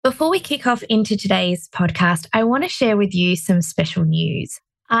Before we kick off into today's podcast, I want to share with you some special news.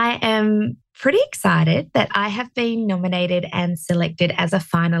 I am pretty excited that I have been nominated and selected as a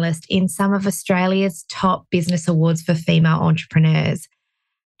finalist in some of Australia's top business awards for female entrepreneurs.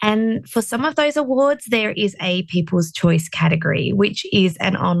 And for some of those awards, there is a People's Choice category, which is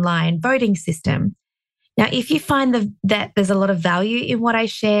an online voting system. Now, if you find that there's a lot of value in what I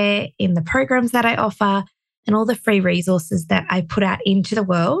share, in the programs that I offer, and all the free resources that I put out into the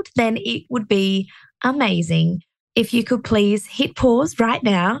world, then it would be amazing if you could please hit pause right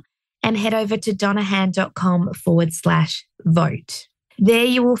now and head over to donnahan.com/vote. There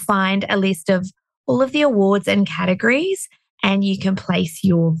you will find a list of all of the awards and categories, and you can place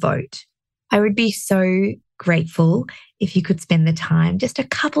your vote. I would be so grateful if you could spend the time, just a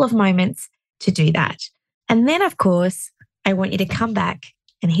couple of moments to do that. And then, of course, I want you to come back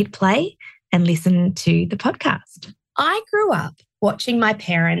and hit play and listen to the podcast. I grew up watching my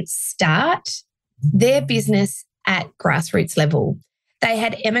parents start their business at grassroots level. They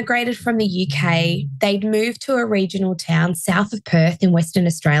had emigrated from the UK. They'd moved to a regional town south of Perth in Western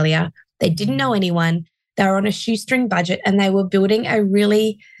Australia. They didn't know anyone. They were on a shoestring budget and they were building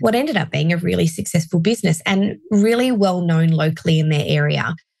what ended up being a really successful business and really well known locally in their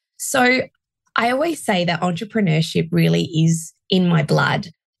area. So I always say that entrepreneurship really is in my blood.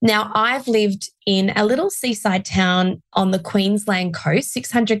 Now, I've lived in a little seaside town on the Queensland coast,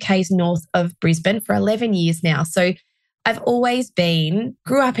 600 k's north of Brisbane for 11 years now. So I've always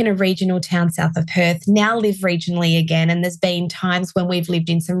grew up in a regional town south of Perth, now live regionally again. And there's been times when we've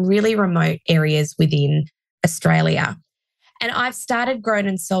lived in some really remote areas within Australia. And I've started, grown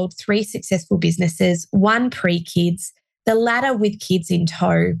and sold 3 successful businesses, 1 pre-kids, the latter with kids in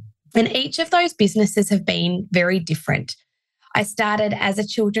tow. And each of those businesses have been very different. I started as a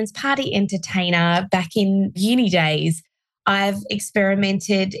children's party entertainer back in uni days. I've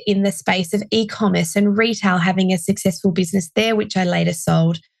experimented in the space of e-commerce and retail, having a successful business there, which I later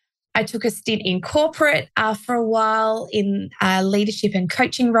sold. I took a stint in corporate for a while in a leadership and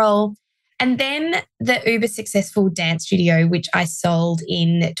coaching role. And then the uber successful dance studio, which I sold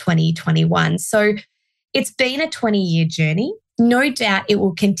in 2021. So it's been a 20-year journey. No doubt it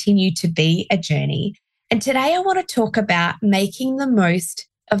will continue to be a journey. And today I want to talk about making the most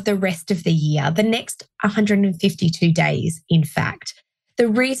of the rest of the year, the next 152 days, in fact. The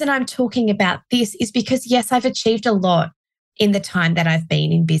reason I'm talking about this is because, yes, I've achieved a lot in the time that I've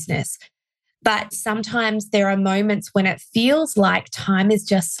been in business. But sometimes there are moments when it feels like time is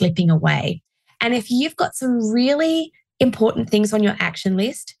just slipping away. And if you've got some really important things on your action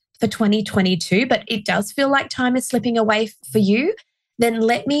list for 2022, but it does feel like time is slipping away for you, then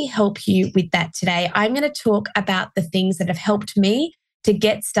let me help you with that today. I'm going to talk about the things that have helped me to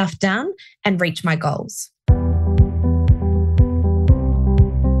get stuff done and reach my goals.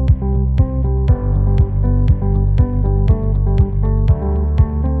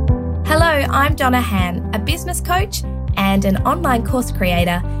 Hello, I'm Donna Han, a business coach and an online course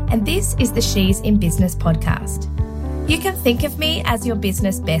creator, and this is the She's in Business podcast. You can think of me as your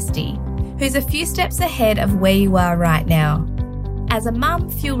business bestie, who's a few steps ahead of where you are right now. As a mum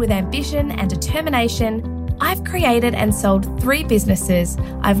fueled with ambition and determination, I've created and sold 3 businesses.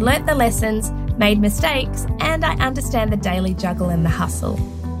 I've learnt the lessons, made mistakes, and I understand the daily juggle and the hustle.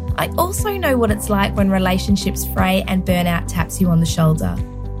 I also know what it's like when relationships fray and burnout taps you on the shoulder.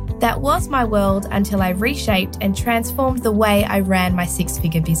 That was my world until I reshaped and transformed the way I ran my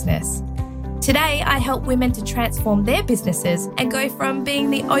 6-figure business. Today, I help women to transform their businesses and go from being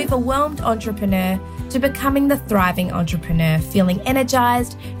the overwhelmed entrepreneur to becoming the thriving entrepreneur, feeling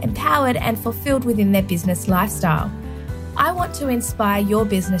energized, empowered, and fulfilled within their business lifestyle. I want to inspire your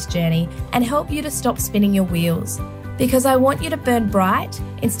business journey and help you to stop spinning your wheels, because I want you to burn bright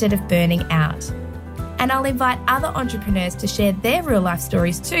instead of burning out. And I'll invite other entrepreneurs to share their real life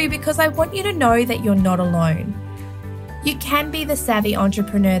stories too, because I want you to know that you're not alone. You can be the savvy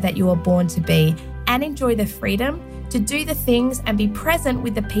entrepreneur that you were born to be and enjoy the freedom to do the things and be present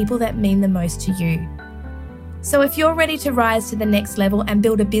with the people that mean the most to you. So if you're ready to rise to the next level and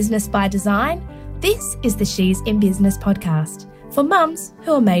build a business by design, this is the She's in Business podcast for mums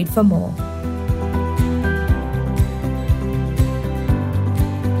who are made for more.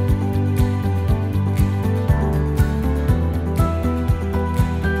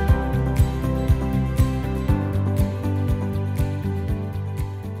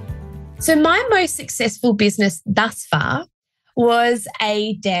 So my most successful business thus far was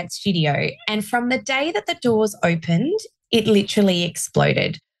a dance studio. And from the day that the doors opened, it literally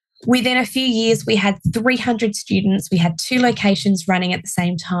exploded. Within a few years, we had 300 students. We had 2 locations running at the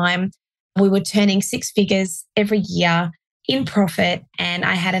same time. We were turning 6 figures every year. in profit, and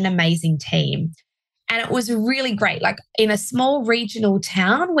I had an amazing team. And it was really great. Like in a small regional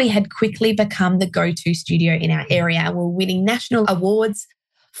town, we had quickly become the go-to studio in our area. We're winning national awards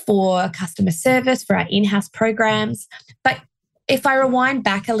for customer service, for our in-house programs. But if I rewind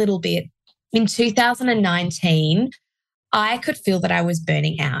back a little bit, in 2019, I could feel that I was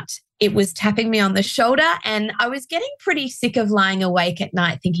burning out. It was tapping me on the shoulder, and I was getting pretty sick of lying awake at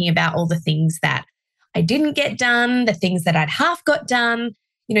night thinking about all the things that I didn't get done, the things that I'd half got done,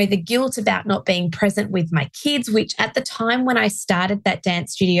 the guilt about not being present with my kids, which at the time when I started that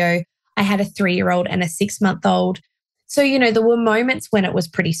dance studio, I had a 3-year-old and a 6-month-old. So, there were moments when it was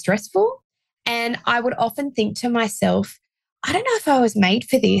pretty stressful. And I would often think to myself, I don't know if I was made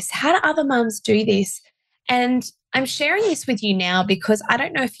for this. How do other mums do this? And I'm sharing this with you now because I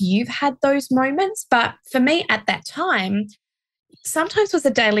don't know if you've had those moments, but for me at that time, sometimes was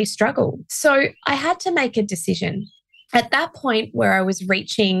a daily struggle. So I had to make a decision. At that point where I was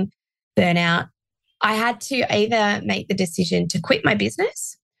reaching burnout, I had to either make the decision to quit my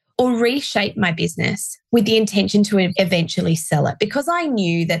business or reshape my business with the intention to eventually sell it, because I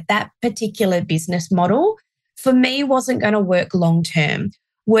knew that that particular business model for me wasn't going to work long term.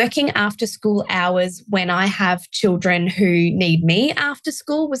 Working after school hours when I have children who need me after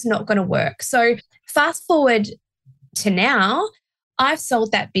school was not going to work. So fast forward to now, I've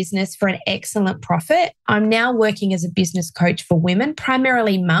sold that business for an excellent profit. I'm now working as a business coach for women,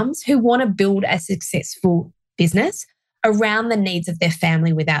 primarily mums who want to build a successful business around the needs of their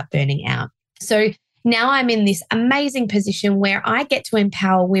family without burning out. So now I'm in this amazing position where I get to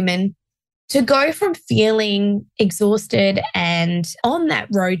empower women to go from feeling exhausted and on that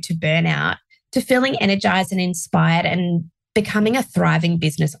road to burnout to feeling energized and inspired and becoming a thriving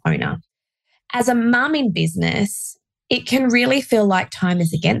business owner. As a mum in business, it can really feel like time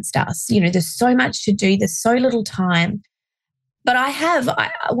is against us. There's so much to do, there's so little time. But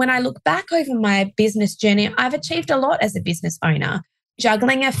when I look back over my business journey, I've achieved a lot as a business owner,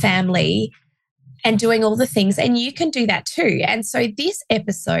 juggling a family and doing all the things. And you can do that too. And so this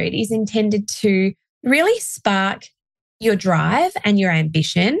episode is intended to really spark your drive and your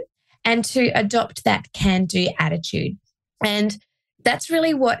ambition and to adopt that can-do attitude. And that's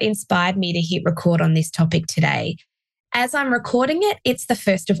really what inspired me to hit record on this topic today. As I'm recording it, it's the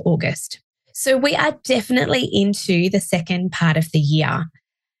 1st of August. So we are definitely into the second part of the year.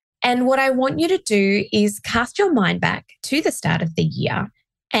 And what I want you to do is cast your mind back to the start of the year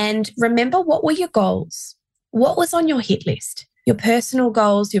and remember, what were your goals? What was on your hit list? Your personal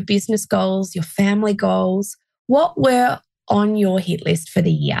goals, your business goals, your family goals. What were on your hit list for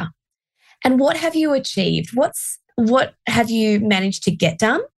the year? And what have you achieved? What have you managed to get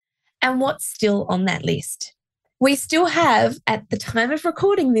done? And what's still on that list? We still have, at the time of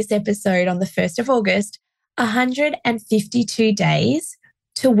recording this episode on the 1st of August, 152 days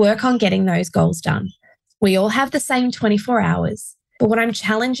to work on getting those goals done. We all have the same 24 hours. But what I'm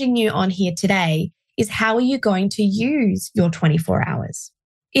challenging you on here today is, how are you going to use your 24 hours?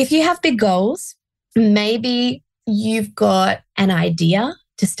 If you have big goals, maybe you've got an idea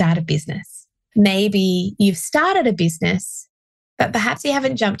to start a business. Maybe you've started a business, but perhaps you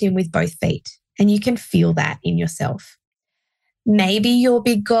haven't jumped in with both feet. And you can feel that in yourself. Maybe your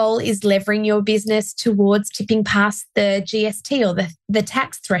big goal is leveraging your business towards tipping past the GST or the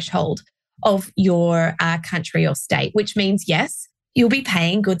tax threshold of your country or state, which means, yes, you'll be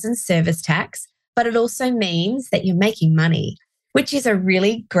paying goods and service tax, but it also means that you're making money, which is a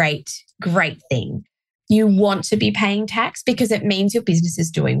really great thing. You want to be paying tax because it means your business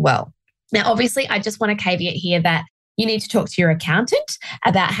is doing well. Now, obviously, I just want to caveat here that you need to talk to your accountant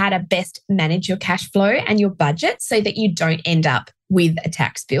about how to best manage your cash flow and your budget so that you don't end up with a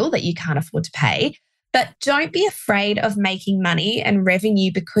tax bill that you can't afford to pay. But don't be afraid of making money and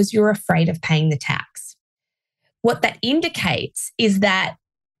revenue because you're afraid of paying the tax. What that indicates is that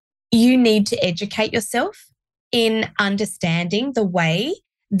you need to educate yourself in understanding the way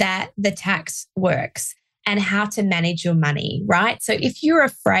that the tax works and how to manage your money, right? So if you're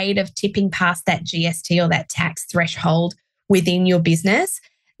afraid of tipping past that GST or that tax threshold within your business,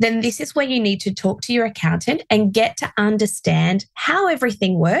 then this is where you need to talk to your accountant and get to understand how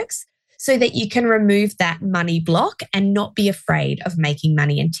everything works so that you can remove that money block and not be afraid of making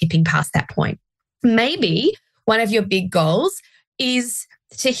money and tipping past that point. Maybe one of your big goals is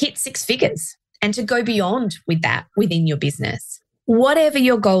to hit 6 figures and to go beyond with that within your business. Whatever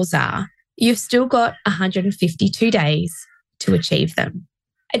your goals are, you've still got 152 days to achieve them.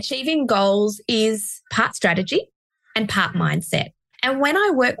 Achieving goals is part strategy and part mindset. And when I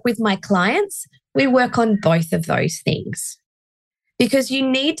work with my clients, we work on both of those things. because you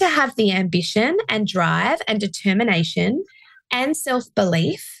need to have the ambition and drive and determination and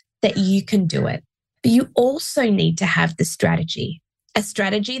self-belief that you can do it. But you also need to have the strategy, a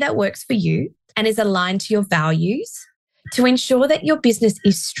strategy that works for you and is aligned to your values to ensure that your business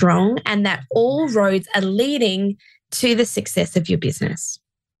is strong and that all roads are leading to the success of your business.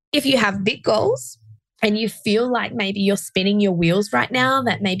 If you have big goals and you feel like maybe you're spinning your wheels right now,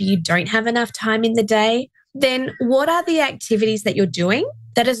 that maybe you don't have enough time in the day, then what are the activities that you're doing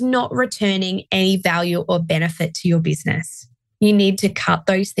that is not returning any value or benefit to your business? You need to cut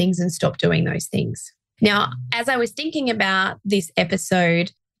those things and stop doing those things. Now, as I was thinking about this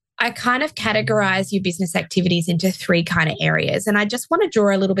episode, I kind of categorize your business activities into three kind of areas. And I just want to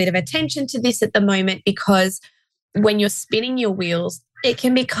draw a little bit of attention to this at the moment, because when you're spinning your wheels, it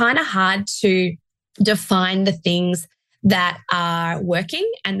can be kind of hard to define the things that are working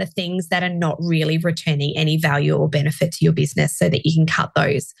and the things that are not really returning any value or benefit to your business so that you can cut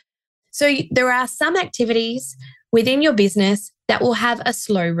those. So there are some activities within your business that will have a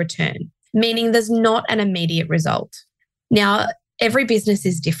slow return, meaning there's not an immediate result. Now, every business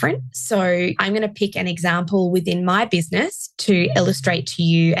is different. So I'm going to pick an example within my business to illustrate to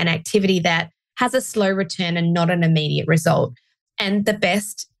you an activity that has a slow return and not an immediate result. And the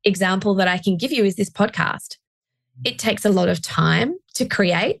best example that I can give you is this podcast. It takes a lot of time to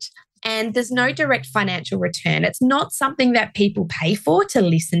create and there's no direct financial return. It's not something that people pay for to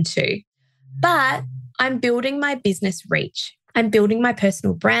listen to, but I'm building my business reach. I'm building my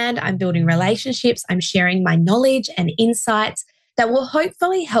personal brand. I'm building relationships. I'm sharing my knowledge and insights that will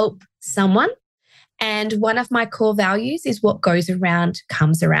hopefully help someone. And one of my core values is what goes around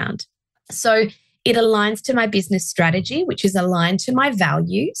comes around. So it aligns to my business strategy, which is aligned to my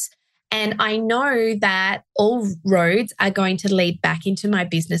values. And I know that all roads are going to lead back into my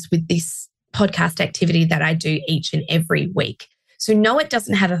business with this podcast activity that I do each and every week. So no, it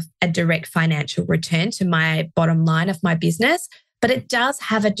doesn't have a direct financial return to my bottom line of my business, but it does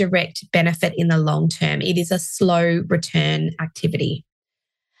have a direct benefit in the long term. It is a slow return activity.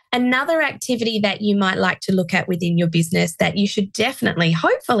 Another activity that you might like to look at within your business that you should definitely,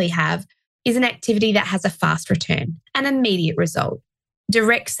 hopefully have, is an activity that has a fast return, an immediate result,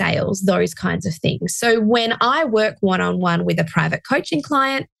 direct sales, those kinds of things. So when I work one-on-one with a private coaching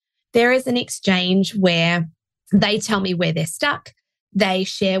client, there is an exchange where they tell me where they're stuck. They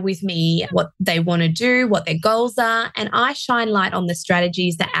share with me what they want to do, what their goals are, and I shine light on the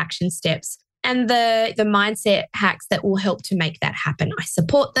strategies, the action steps, and the mindset hacks that will help to make that happen. I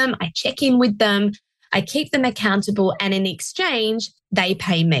support them, I check in with them, I keep them accountable, and in exchange, they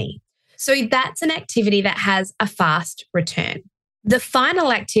pay me. So that's an activity that has a fast return. The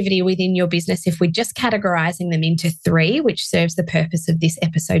final activity within your business, if we're just categorizing them into three, which serves the purpose of this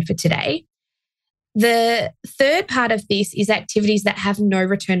episode for today, the third part of this is activities that have no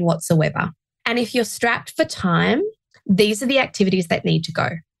return whatsoever. And if you're strapped for time, these are the activities that need to go.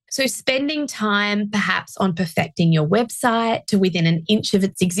 So spending time perhaps on perfecting your website to within an inch of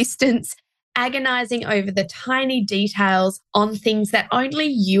its existence, agonizing over the tiny details on things that only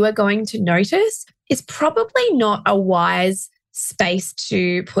you are going to notice is probably not a wise space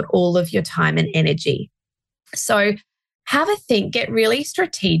to put all of your time and energy. So have a think, get really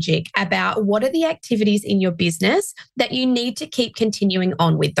strategic about what are the activities in your business that you need to keep continuing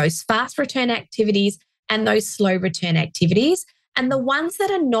on with, those fast return activities and those slow return activities. And the ones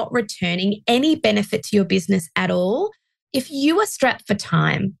that are not returning any benefit to your business at all, if you are strapped for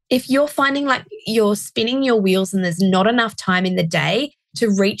time, if you're finding like you're spinning your wheels and there's not enough time in the day to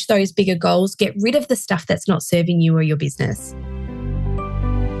reach those bigger goals, get rid of the stuff that's not serving you or your business.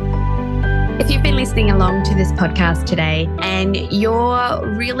 If you've been listening along to this podcast today and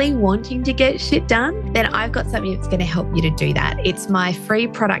you're really wanting to get shit done, then I've got something that's going to help you to do that. It's my free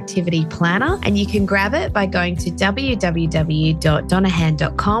productivity planner, and you can grab it by going to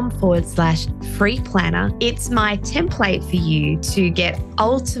www.donahan.com/free planner. It's my template for you to get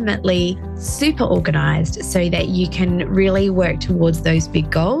ultimately super organized so that you can really work towards those big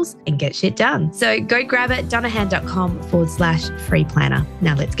goals and get shit done. So go grab it, donahan.com/free planner.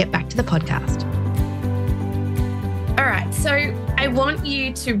 Now let's get back to the podcast. All right. So I want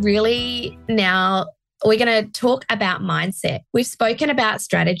you to really now, we're going to talk about mindset. We've spoken about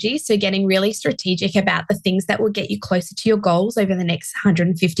strategy. So getting really strategic about the things that will get you closer to your goals over the next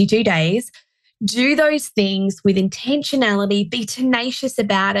 152 days. Do those things with intentionality, be tenacious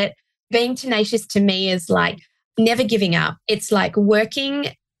about it. Being tenacious to me is like never giving up. It's like working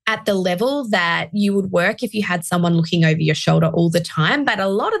at the level that you would work if you had someone looking over your shoulder all the time. But a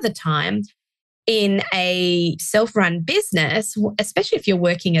lot of the time in a self-run business, especially if you're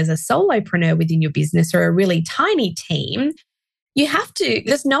working as a solopreneur within your business or a really tiny team, you have to,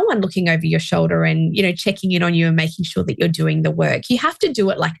 there's no one looking over your shoulder and, checking in on you and making sure that you're doing the work. You have to do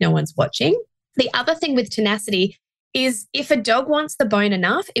it like no one's watching. The other thing with tenacity is if a dog wants the bone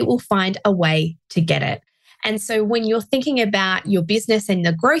enough, it will find a way to get it. And so when you're thinking about your business and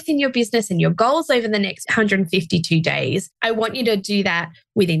the growth in your business and your goals over the next 152 days, I want you to do that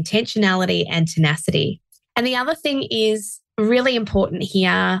with intentionality and tenacity. And the other thing is really important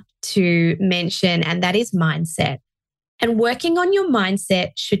here to mention, and that is mindset. And working on your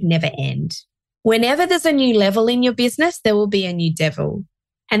mindset should never end. Whenever there's a new level in your business, there will be a new devil.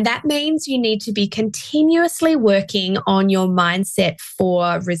 And that means you need to be continuously working on your mindset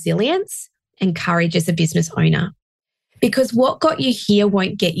for resilience and courage as a business owner. Because what got you here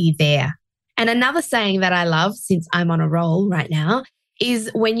won't get you there. And another saying that I love, since I'm on a roll right now,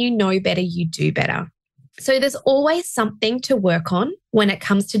 is when you know better, you do better. So there's always something to work on when it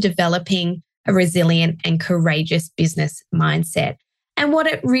comes to developing a resilient and courageous business mindset. And what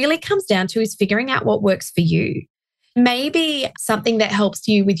it really comes down to is figuring out what works for you. Maybe something that helps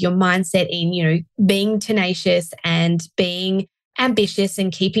you with your mindset in, being tenacious and being ambitious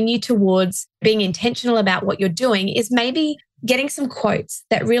and keeping you towards being intentional about what you're doing is maybe getting some quotes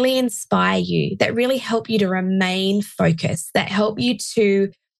that really inspire you, that really help you to remain focused, that help you to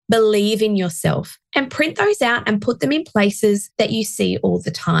believe in yourself, and print those out and put them in places that you see all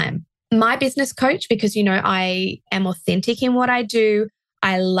the time. My business coach, because, I am authentic in what I do.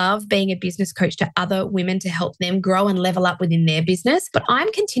 I love being a business coach to other women to help them grow and level up within their business. But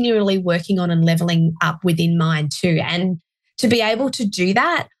I'm continually working on and leveling up within mine too. And to be able to do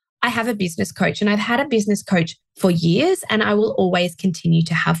that, I have a business coach, and I've had a business coach for years, and I will always continue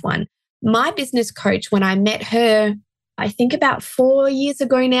to have one. My business coach, when I met her, I think about 4 years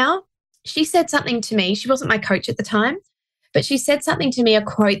ago now, she said something to me. She wasn't my coach at the time, but she said something to me, a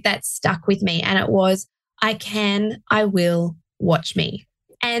quote that stuck with me. And it was, I can, I will, watch me.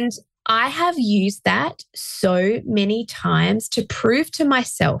 And I have used that so many times to prove to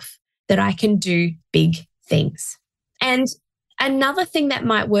myself that I can do big things. And another thing that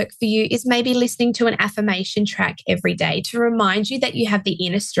might work for you is maybe listening to an affirmation track every day to remind you that you have the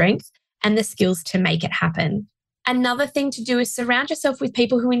inner strength and the skills to make it happen. Another thing to do is surround yourself with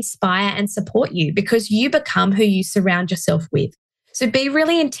people who inspire and support you, because you become who you surround yourself with. So be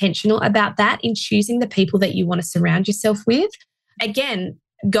really intentional about that in choosing the people that you want to surround yourself with. Again,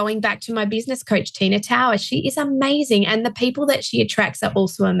 going back to my business coach, Tina Tower, she is amazing. And the people that she attracts are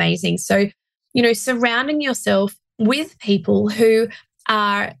also amazing. So, surrounding yourself with people who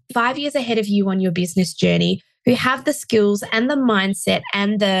are 5 years ahead of you on your business journey, who have the skills and the mindset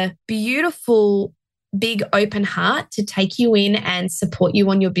and the beautiful big open heart to take you in and support you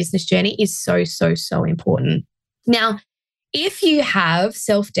on your business journey is so, so, so important. Now, if you have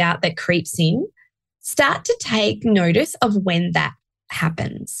self-doubt that creeps in, start to take notice of when that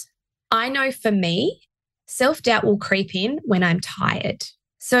happens. I know for me, self-doubt will creep in when I'm tired.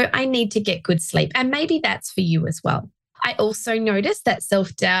 So I need to get good sleep. And maybe that's for you as well. I also notice that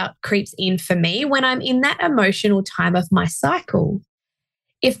self-doubt creeps in for me when I'm in that emotional time of my cycle.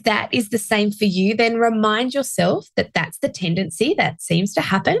 If that is the same for you, then remind yourself that that's the tendency that seems to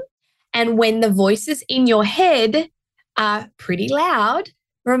happen. And when the voices in your head are pretty loud,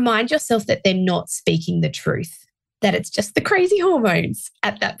 remind yourself that they're not speaking the truth, that it's just the crazy hormones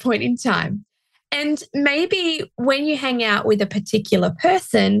at that point in time. And maybe when you hang out with a particular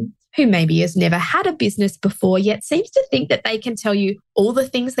person who maybe has never had a business before, yet seems to think that they can tell you all the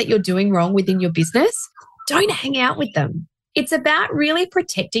things that you're doing wrong within your business, don't hang out with them. It's about really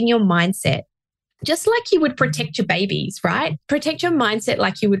protecting your mindset, just like you would protect your babies, right? Protect your mindset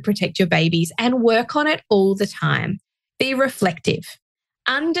like you would protect your babies and work on it all the time. Be reflective.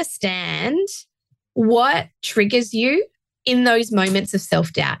 Understand what triggers you in those moments of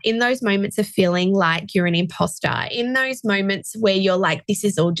self-doubt, in those moments of feeling like you're an imposter, in those moments where you're like, this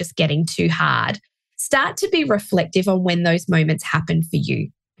is all just getting too hard. Start to be reflective on when those moments happen for you.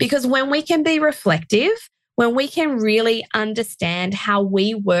 Because when we can be reflective, when we can really understand how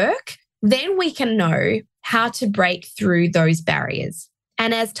we work, then we can know how to break through those barriers.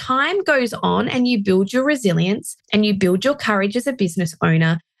 And as time goes on and you build your resilience and you build your courage as a business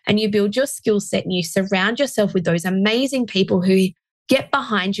owner and you build your skill set and you surround yourself with those amazing people who get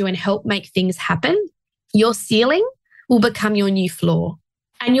behind you and help make things happen, your ceiling will become your new floor.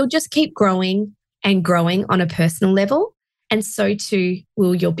 And you'll just keep growing and growing on a personal level. And so too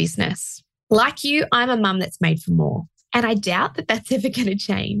will your business. Like you, I'm a mum that's made for more. And I doubt that that's ever going to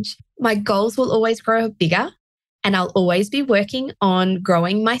change. My goals will always grow bigger, and I'll always be working on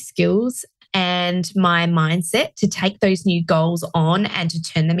growing my skills and my mindset to take those new goals on and to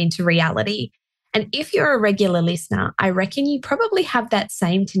turn them into reality. And if you're a regular listener, I reckon you probably have that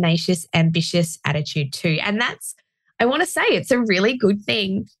same tenacious, ambitious attitude too. And I want to say it's a really good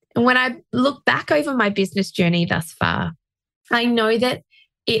thing. And when I look back over my business journey thus far, I know that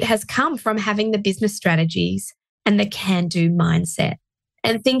it has come from having the business strategies and the can-do mindset.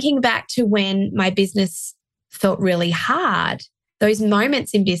 And thinking back to when my business felt really hard, those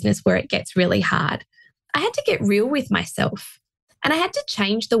moments in business where it gets really hard, I had to get real with myself. And I had to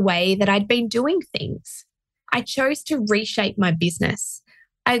change the way that I'd been doing things. I chose to reshape my business.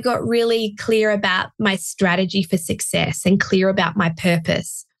 I got really clear about my strategy for success and clear about my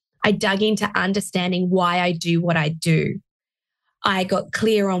purpose. I dug into understanding why I do what I do. I got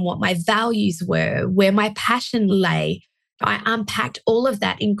clear on what my values were, where my passion lay. I unpacked all of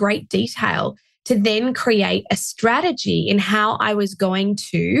that in great detail to then create a strategy in how I was going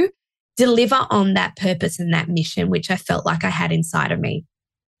to deliver on that purpose and that mission, which I felt like I had inside of me.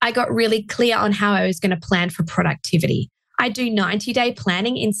 I got really clear on how I was going to plan for productivity. I do 90-day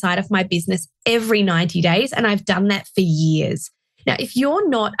planning inside of my business every 90 days, and I've done that for years. Now, if you're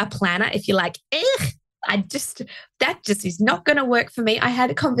not a planner, if you're like, that just is not going to work for me. I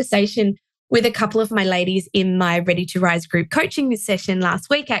had a conversation with a couple of my ladies in my Ready to Rise group coaching session last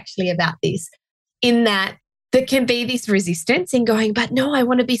week, actually, about this, in that there can be this resistance in going, but no, I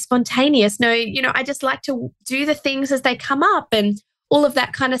want to be spontaneous. No, I just like to do the things as they come up and all of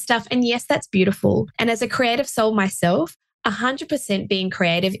that kind of stuff. And yes, that's beautiful. And as a creative soul myself, 100% being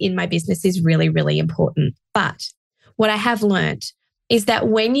creative in my business is really, really important. But what I have learned is that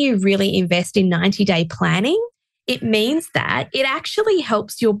when you really invest in 90-day planning, it means that it actually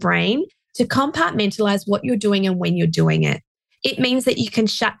helps your brain to compartmentalize what you're doing and when you're doing it. It means that you can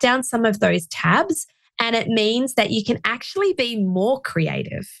shut down some of those tabs, and it means that you can actually be more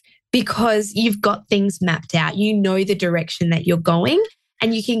creative because you've got things mapped out. You know the direction that you're going,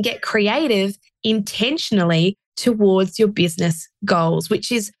 and you can get creative intentionally towards your business goals,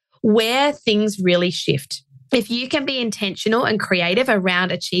 which is where things really shift. If you can be intentional and creative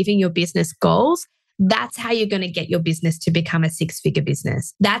around achieving your business goals, that's how you're going to get your business to become a six-figure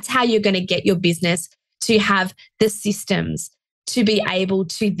business. That's how you're going to get your business to have the systems to be able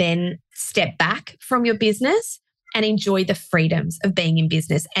to then step back from your business and enjoy the freedoms of being in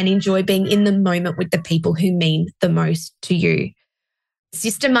business and enjoy being in the moment with the people who mean the most to you.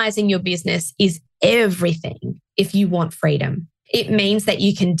 Systemizing your business is everything if you want freedom. It means that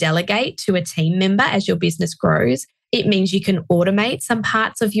you can delegate to a team member as your business grows. It means you can automate some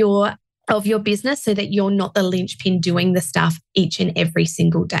parts of your business so that you're not the linchpin doing the stuff each and every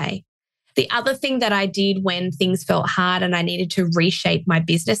single day. The other thing that I did when things felt hard and I needed to reshape my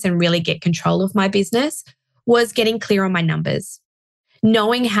business and really get control of my business was getting clear on my numbers,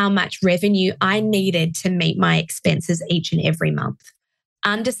 knowing how much revenue I needed to meet my expenses each and every month,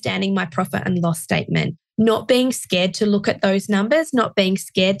 understanding my profit and loss statement, not being scared to look at those numbers, not being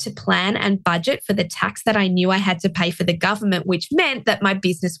scared to plan and budget for the tax that I knew I had to pay for the government, which meant that my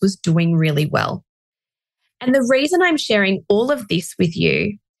business was doing really well. And the reason I'm sharing all of this with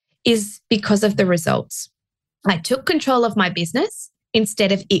you is because of the results. I took control of my business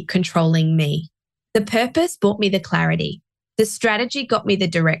instead of it controlling me. The purpose brought me the clarity. The strategy got me the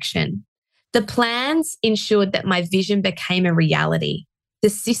direction. The plans ensured that my vision became a reality. The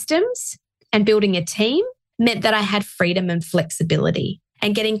systems and building a team meant that I had freedom and flexibility.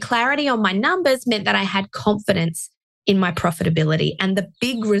 And getting clarity on my numbers meant that I had confidence in my profitability. And the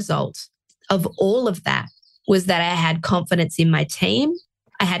big result of all of that was that I had confidence in my team,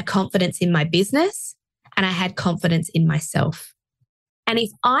 I had confidence in my business, and I had confidence in myself. And if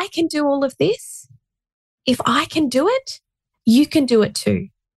I can do all of this, if I can do it, you can do it too.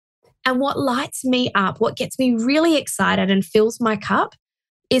 And what lights me up, what gets me really excited and fills my cup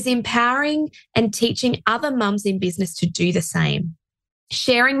is empowering and teaching other mums in business to do the same.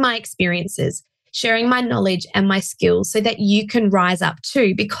 Sharing my experiences, sharing my knowledge and my skills so that you can rise up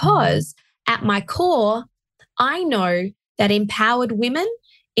too. Because at my core, I know that empowered women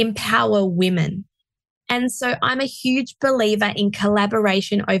empower women. And so I'm a huge believer in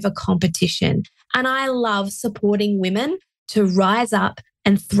collaboration over competition. And I love supporting women to rise up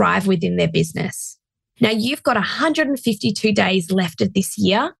and thrive within their business. Now, you've got 152 days left of this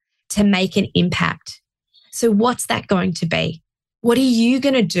year to make an impact. So what's that going to be? What are you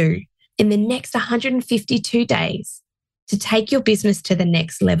going to do in the next 152 days to take your business to the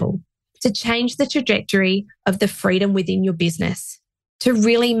next level, to change the trajectory of the freedom within your business, to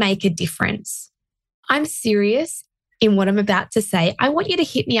really make a difference? I'm serious in what I'm about to say. I want you to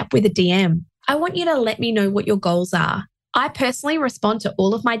hit me up with a DM. I want you to let me know what your goals are. I personally respond to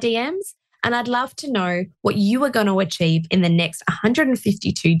all of my DMs, and I'd love to know what you are going to achieve in the next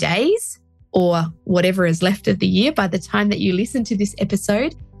 152 days or whatever is left of the year by the time that you listen to this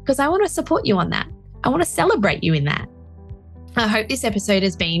episode, because I want to support you on that. I want to celebrate you in that. I hope this episode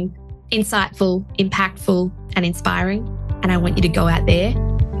has been insightful, impactful, and inspiring. And I want you to go out there,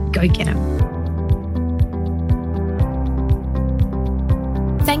 go get them.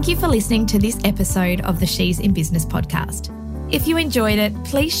 Thank you for listening to this episode of the She's in Business podcast. If you enjoyed it,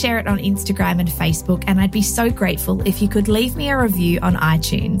 please share it on Instagram and Facebook, and I'd be so grateful if you could leave me a review on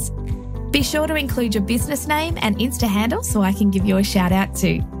iTunes. Be sure to include your business name and Insta handle so I can give you a shout out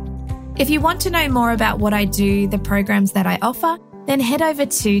too. If you want to know more about what I do, the programs that I offer, then head over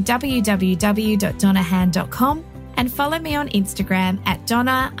to www.donnahan.com and follow me on Instagram at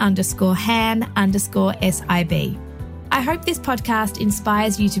Donna_Han_SIB. I hope this podcast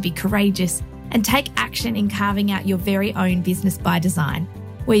inspires you to be courageous and take action in carving out your very own business by design,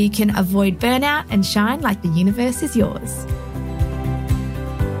 where you can avoid burnout and shine like the universe is yours.